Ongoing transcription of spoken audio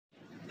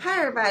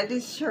Hi everybody,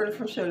 this is Shirley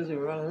from Shirley's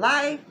Real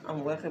Life.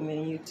 I'm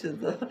welcoming you to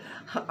the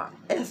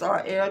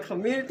SRL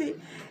community.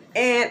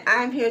 And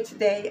I'm here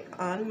today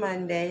on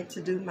Monday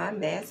to do my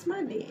Mask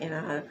Monday. And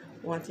I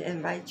want to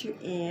invite you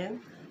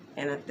in.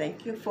 And I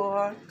thank you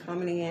for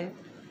coming in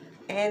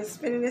and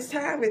spending this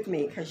time with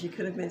me, because you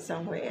could have been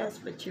somewhere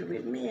else, but you're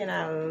with me, and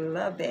I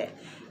love that.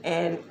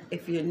 And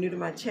if you're new to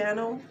my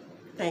channel,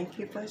 thank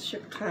you for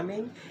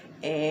coming.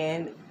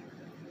 And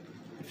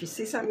if you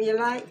see something you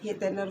like, hit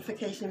that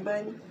notification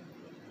button,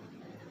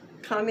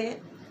 comment,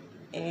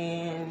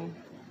 and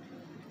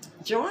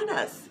join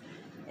us.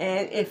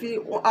 And if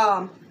you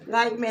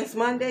like Mask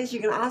Mondays, you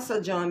can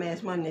also join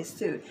Mask Mondays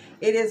too.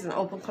 It is an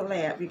open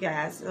collab, you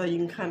guys, so you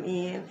can come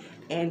in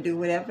and do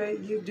whatever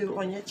you do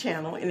on your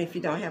channel. And if you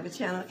don't have a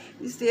channel,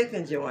 you still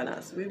can join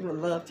us. We would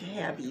love to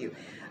have you.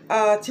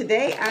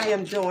 Today I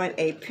am doing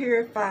a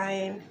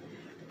purifying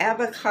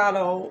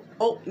avocado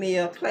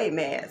oatmeal clay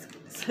mask.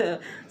 So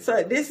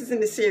this is in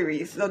the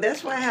series, so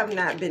that's why I have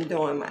not been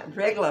doing my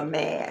regular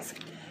mask.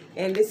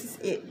 And this is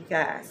it, you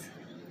guys.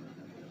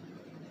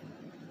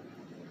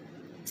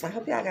 I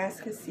hope y'all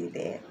guys can see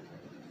that.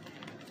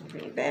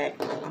 Bring it back.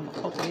 I'm going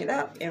to open it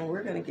up and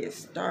we're going to get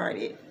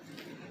started.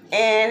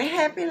 And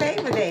happy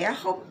Labor Day. I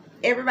hope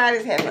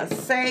everybody's having a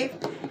safe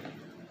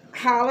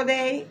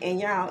holiday, and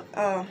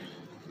y'all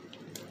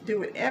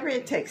do whatever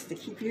it takes to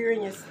keep you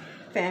and your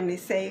family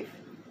safe.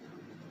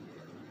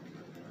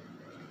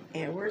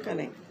 And we're going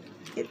to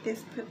get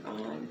this put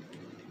on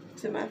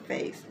to my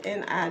face.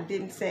 And I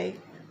didn't say,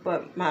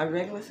 but my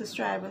regular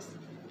subscribers,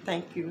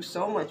 thank you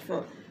so much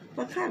for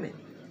coming.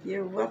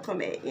 You're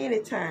welcome at any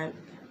time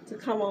to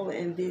come over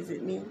and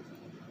visit me.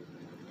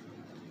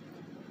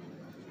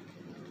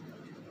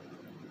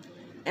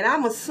 And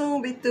I'm going to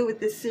soon be through with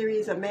this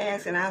series of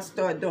masks, and I'll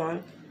start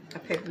doing a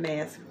paper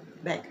mask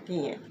back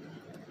again.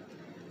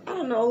 I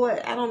don't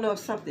know if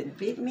something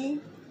bit me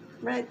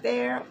right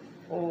there,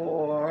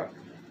 or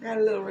I got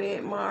a little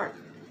red mark,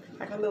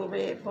 like a little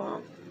red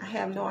bump. I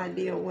have no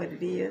idea what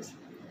it is.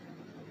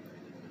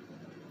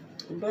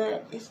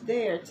 But it's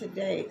there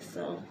today,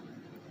 so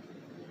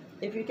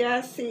if you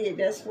guys see it,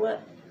 that's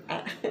what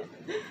I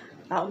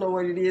don't know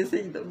what it is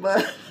either,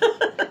 but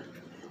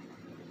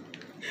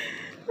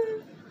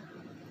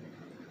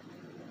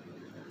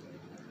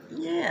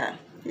yeah,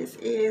 this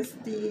is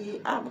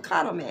the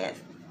avocado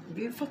mask.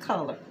 Beautiful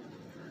color.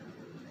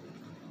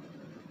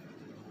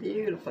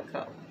 Beautiful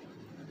color.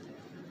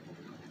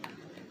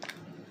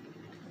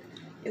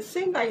 It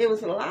seemed like it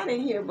was a lot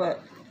in here,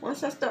 but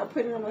once I start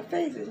putting it on my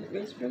face,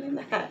 it's really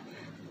not.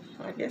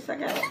 I guess I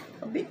got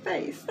a big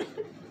face.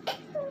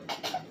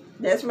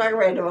 That's my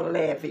granddaughter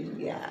laughing,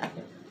 you guys.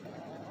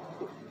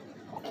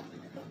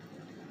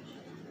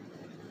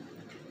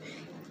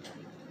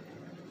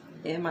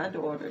 And my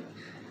daughter,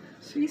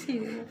 she's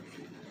here.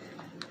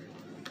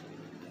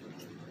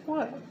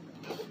 What?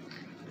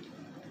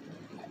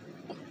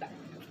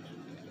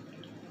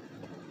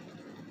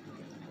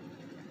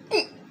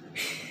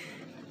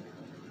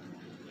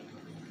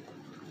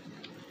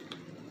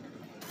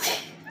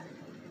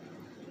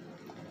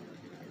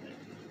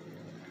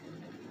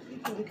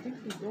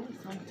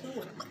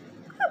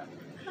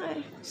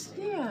 Hi,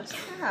 yeah,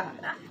 stop.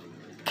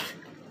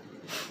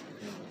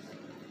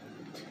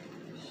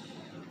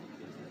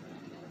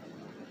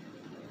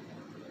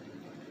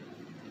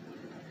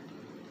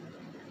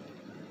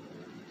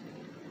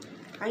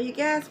 Are you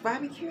guys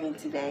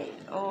barbecuing today,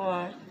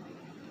 or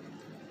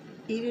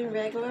eating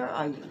regular?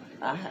 Or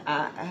I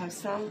have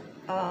some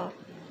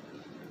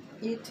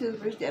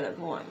YouTubers that are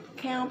going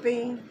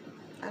camping.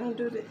 I don't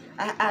do that.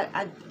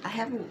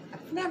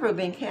 I've never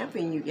been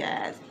camping, you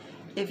guys.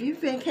 If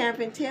you've been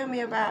camping, tell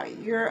me about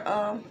your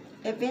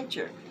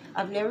adventure.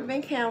 I've never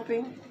been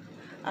camping.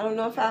 I don't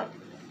know if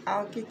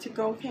I'll get to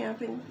go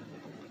camping.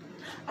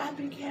 I've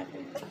been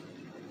camping.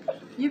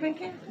 You been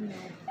camping? No.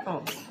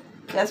 Oh,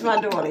 that's my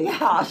daughter,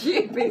 y'all. She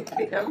ain't been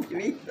camping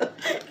either.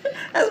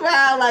 That's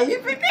why I'm like, you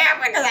been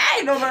camping? Because I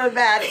ain't know nothing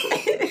about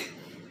it.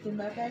 In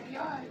my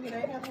backyard, it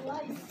ain't have a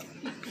light.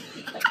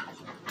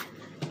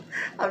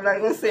 I'm not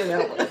going to say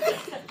that one.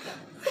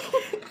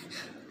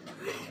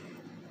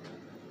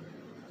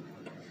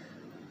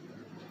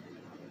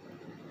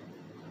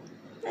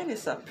 That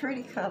is a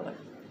pretty color.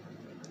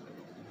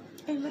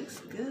 It looks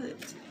good.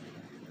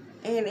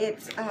 And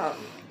it's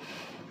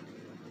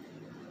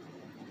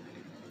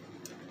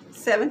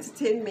 7 to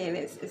 10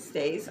 minutes. It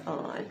stays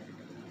on.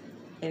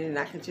 And then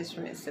I can just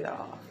rinse it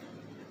off.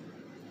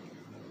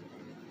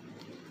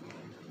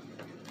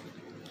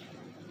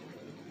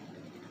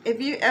 If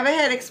you ever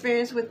had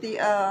experience with the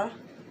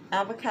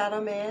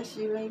avocado mash,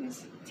 you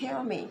ladies,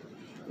 tell me.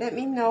 Let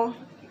me know,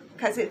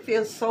 because it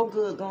feels so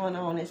good going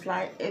on. It's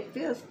like,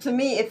 to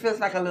me, it feels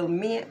like a little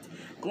mint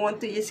going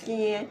through your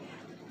skin.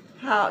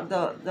 How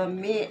the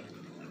mint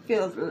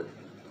feels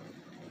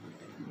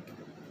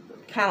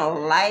kind of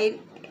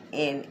light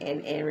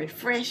and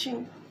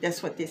refreshing.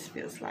 That's what this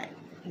feels like.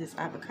 This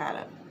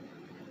avocado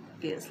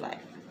feels like.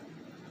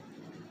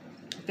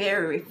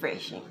 Very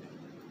refreshing.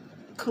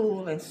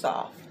 Cool and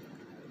soft.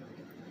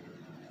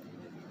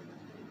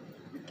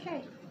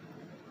 Okay.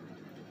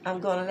 I'm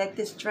going to let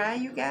this dry,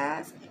 you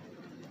guys.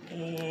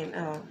 And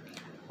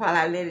while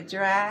I let it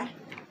dry,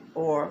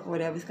 or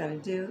whatever it's going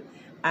to do,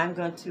 I'm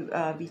going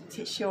to be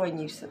showing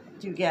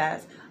you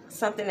guys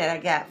something that I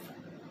got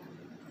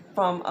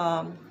from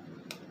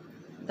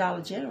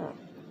Dollar General.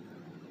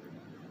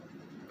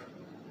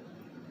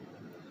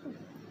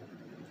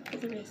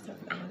 Put the rest of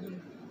it on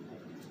you.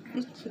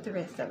 Put the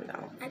rest of it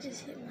on. I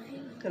just hit my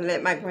hand. Gonna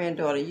let my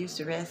granddaughter use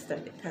the rest of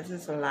it because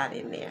there's a lot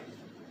in there.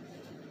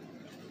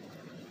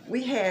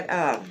 We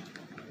had,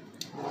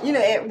 you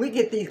know, we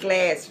get these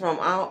glass from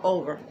all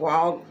over,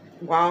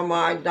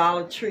 Walmart,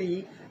 Dollar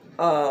Tree.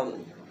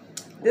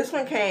 This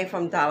one came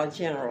from Dollar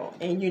General,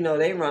 and you know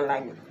they run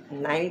like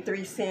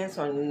 93 cents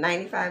or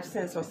 95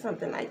 cents or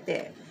something like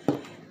that.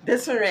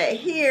 This one right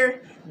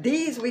here,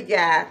 these we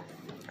got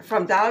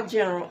from Dollar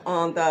General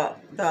on the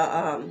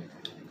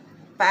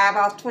 5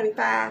 off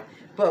 25,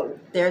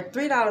 but they're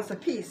 $3 a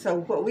piece. So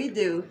what we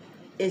do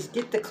is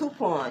get the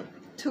coupon,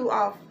 2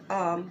 off,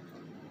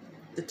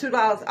 the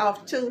 $2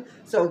 off 2,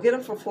 so get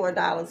them for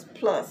 $4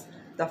 plus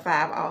the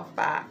 5 off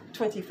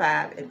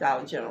 25 at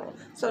Dollar General.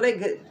 So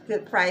they're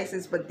good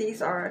prices, but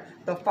these are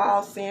the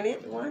fall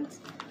scented ones.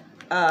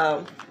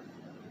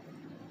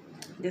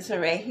 This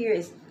one right here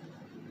is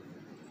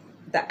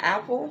the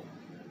apple,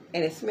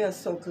 and it smells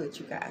so good,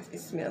 you guys. It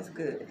smells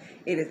good.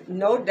 It is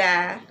no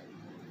dye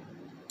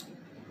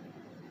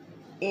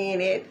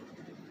in it,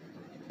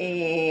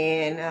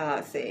 and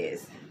it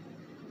says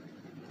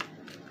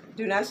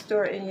do not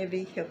store in your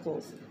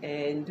vehicles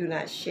and do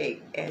not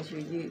shake as you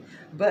use.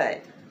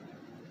 But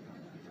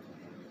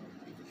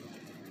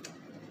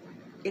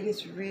it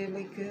is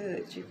really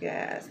good, you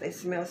guys. They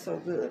smell so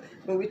good.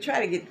 But we try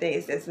to get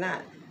things that's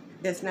not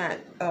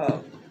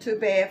too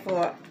bad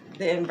for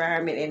the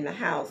environment in the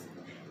house,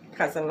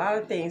 because a lot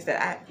of things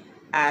that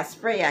I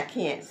spray, I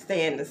can't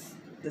stand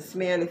the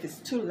smell. If it's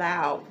too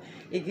loud,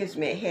 it gives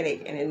me a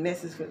headache and it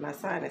messes with my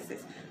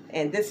sinuses.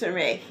 And this one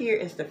right here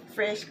is the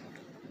fresh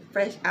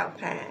out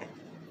pine,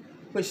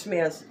 which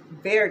smells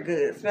very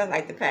good. It smells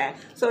like the pine.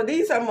 So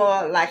these are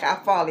more like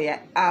our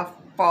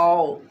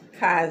fall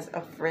kinds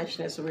of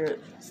freshness we're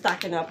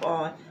stocking up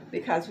on,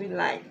 because we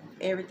like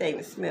everything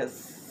that smells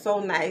so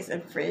nice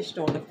and fresh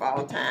during the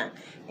fall time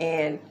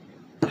and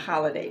the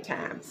holiday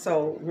time.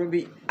 So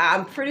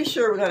I'm pretty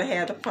sure we're gonna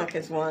have the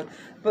pumpkins one,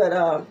 but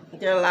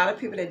there are a lot of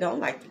people that don't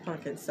like the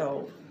pumpkin.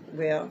 So,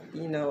 well,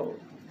 you know,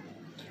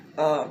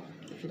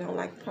 if you don't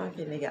like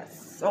pumpkin, they got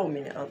so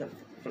many other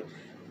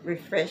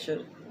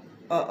refreshers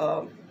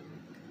out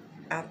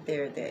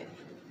there that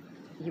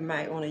you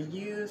might want to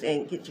use,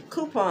 and get your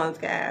coupons,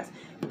 guys.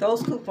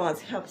 Those coupons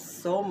help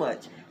so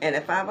much, and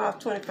at 5 off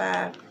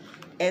 25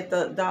 at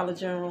the Dollar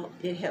General,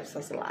 it helps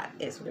us a lot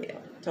as well.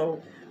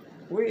 So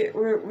we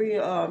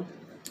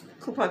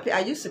coupon. I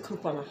used to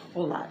coupon a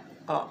whole lot,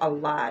 a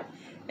lot,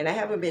 and I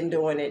haven't been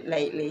doing it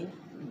lately.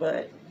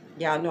 But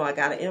y'all know I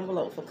got an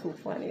envelope for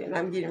couponing, and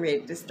I'm getting ready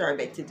to start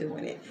back to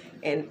doing it.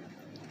 And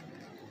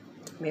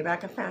maybe I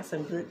can find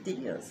some good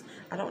deals.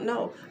 I don't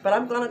know, but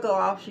I'm gonna go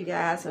off, you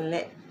guys, and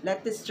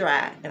let this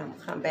dry, and I'm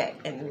gonna come back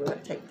and we're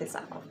gonna take this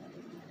off.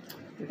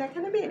 Be back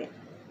in a minute.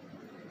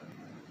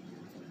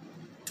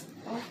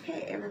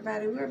 Okay,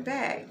 everybody, we're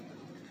back,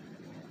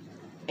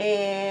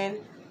 and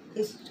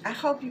I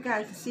hope you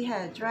guys can see how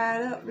it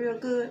dried up real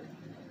good,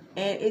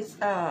 and it's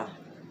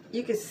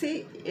you can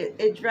see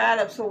it dried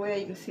up so well.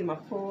 You can see my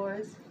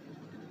pores,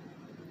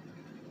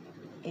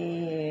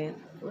 and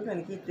we're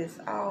gonna get this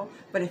off,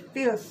 but it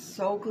feels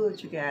so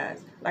good, you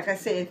guys. Like I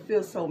said, it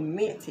feels so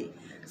minty.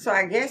 So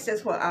I guess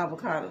that's what the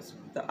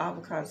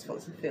avocado's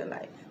supposed to feel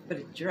like. But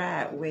it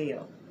dried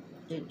well.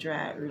 It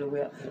dried really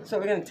well. So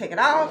we're gonna take it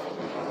off.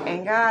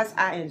 And guys,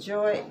 I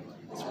enjoyed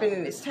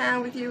spending this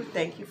time with you.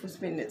 Thank you for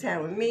spending the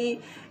time with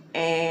me.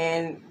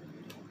 And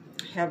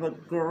have a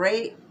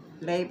great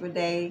Labor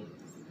Day.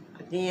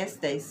 Again,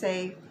 stay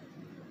safe.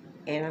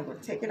 And I'm gonna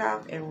take it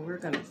off, and we're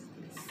gonna be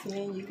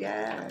seeing you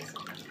guys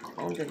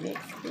on the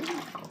next video.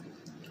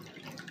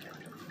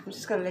 I'm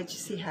just gonna let you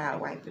see how I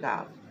wipe it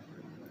off,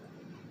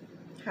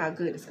 how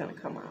good it's gonna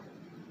come out.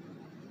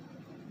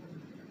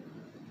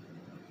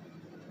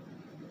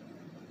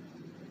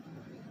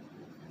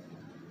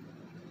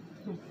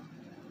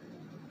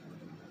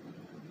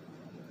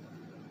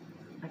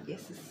 I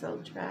guess it's so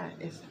dry,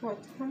 it's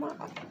hard to come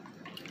off.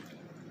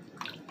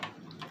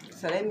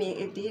 So that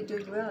means it did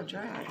do well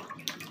dry.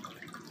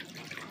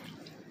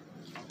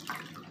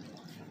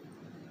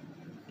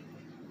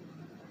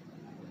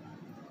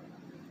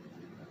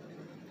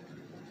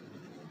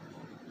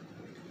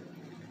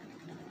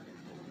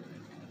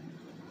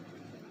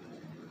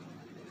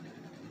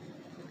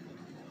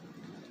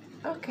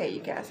 Okay,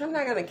 you guys, I'm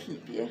not gonna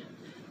keep you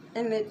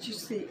and let you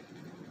see.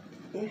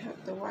 You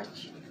have to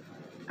watch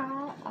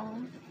all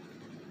on.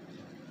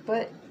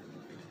 But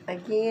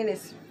again,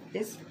 it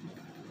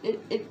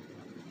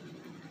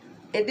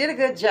did a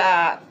good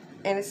job,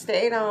 and it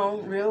stayed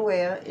on real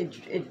well.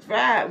 It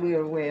dried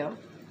real well,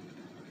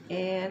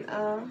 and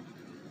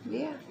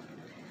yeah.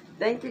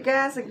 Thank you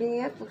guys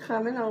again for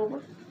coming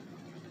over,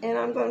 and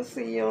I'm gonna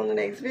see you on the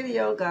next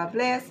video. God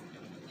bless.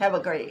 Have a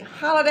great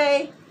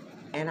holiday,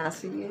 and I'll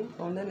see you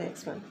on the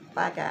next one.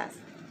 Bye, guys.